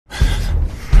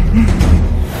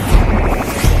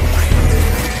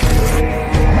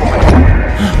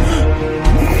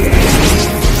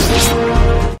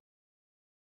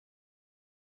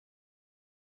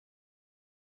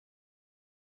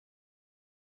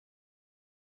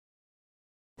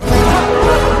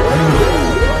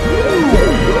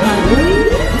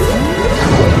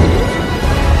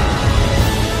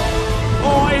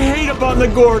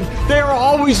Gorg. They are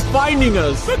always finding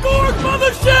us. The Gorg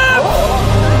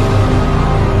mothership!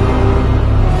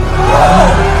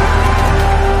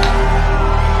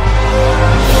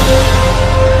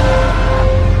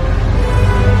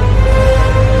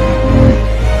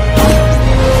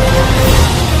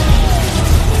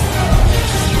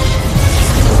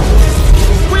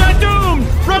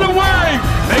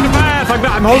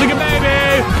 I'm holding a baby!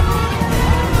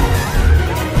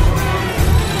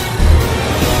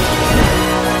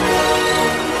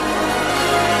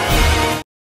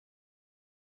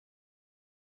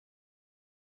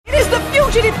 It is the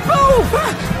fugitive Boof!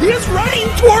 He is running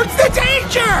towards the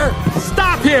danger!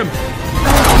 Stop him!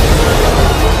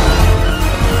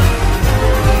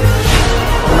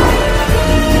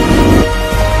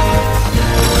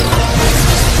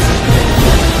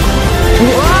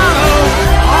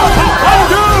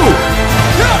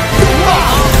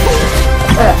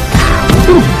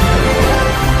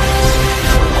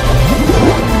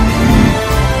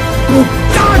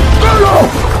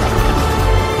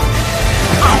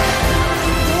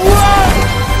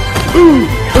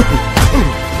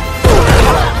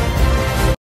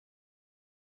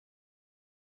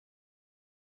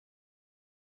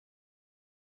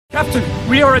 Captain,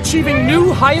 we are achieving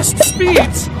new highest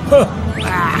speeds!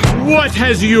 What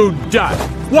has you done?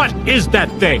 What is that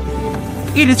thing?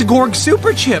 It is a Gorg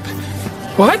super chip.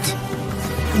 What?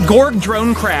 Gorg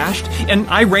drone crashed, and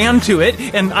I ran to it,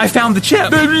 and I found the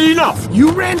chip. Enough!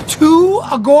 You ran to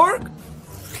a Gorg?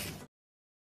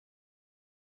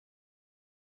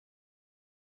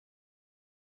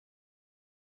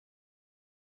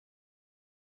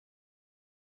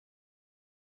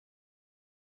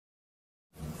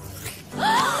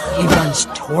 He runs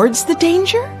towards the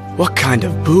danger? What kind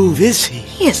of boob is he?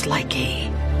 He is like a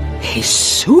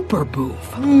super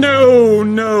boof. No,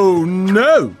 no,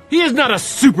 no! He is not a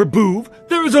super boob.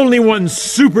 There is only one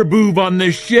super boob on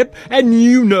this ship, and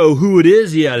you know who it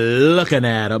is, you're looking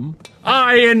at him.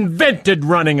 I invented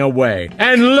running away,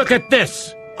 and look at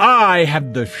this! I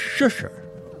have the shusher.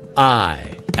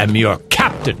 I am your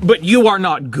captain. But you are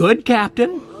not good,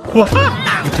 Captain. What?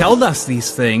 You told us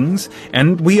these things,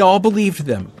 and we all believed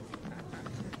them.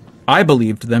 I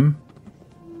believed them.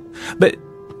 But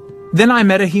then I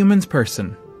met a humans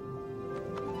person.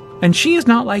 And she is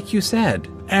not like you said.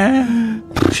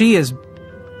 She is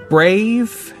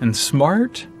brave and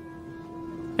smart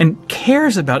and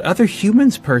cares about other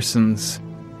humans persons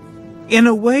in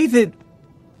a way that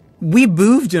we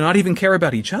boofs do not even care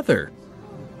about each other.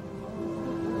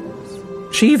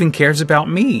 She even cares about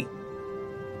me.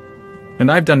 And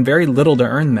I've done very little to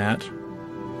earn that.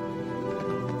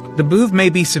 The boof may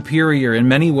be superior in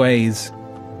many ways.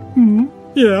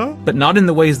 Yeah? But not in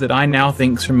the ways that I now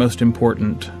think are most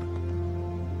important.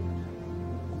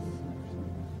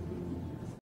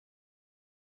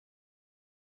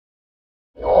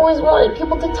 I always wanted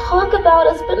people to talk about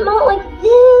us, but not like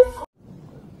this.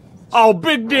 Oh,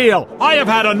 big deal! I have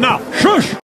had enough!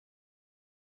 Shush!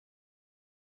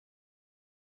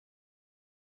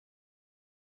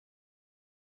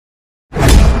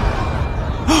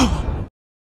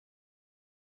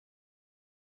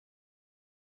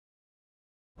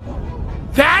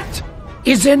 That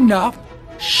is enough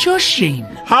shushing.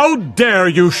 How dare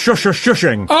you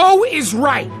shushing? O is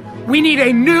right. We need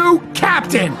a new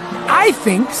captain. I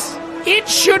thinks it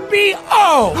should be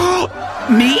O.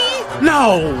 Me?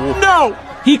 No! No!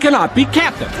 He cannot be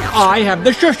captain. I have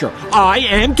the shusher. I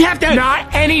am captain!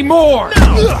 Not anymore.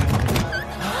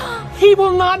 He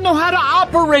will not know how to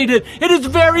operate it. It is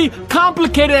very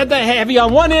complicated. The heavy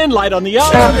on one end, light on the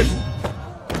other.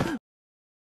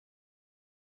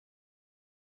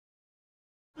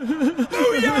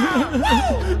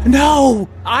 No,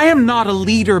 I am not a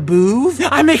leader, boof.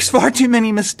 I makes far too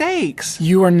many mistakes.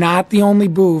 You are not the only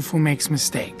boof who makes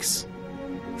mistakes.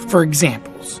 For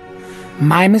examples,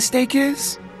 my mistake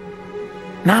is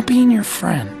not being your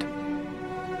friend.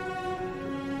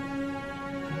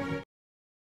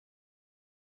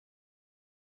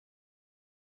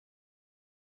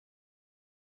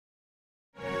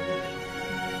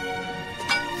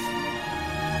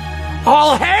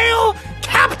 All hail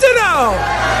Captain O!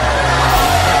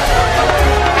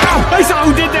 Ow! I saw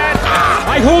who did that!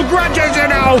 I hold grudges, you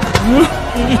know!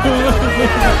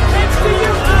 It's to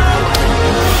you!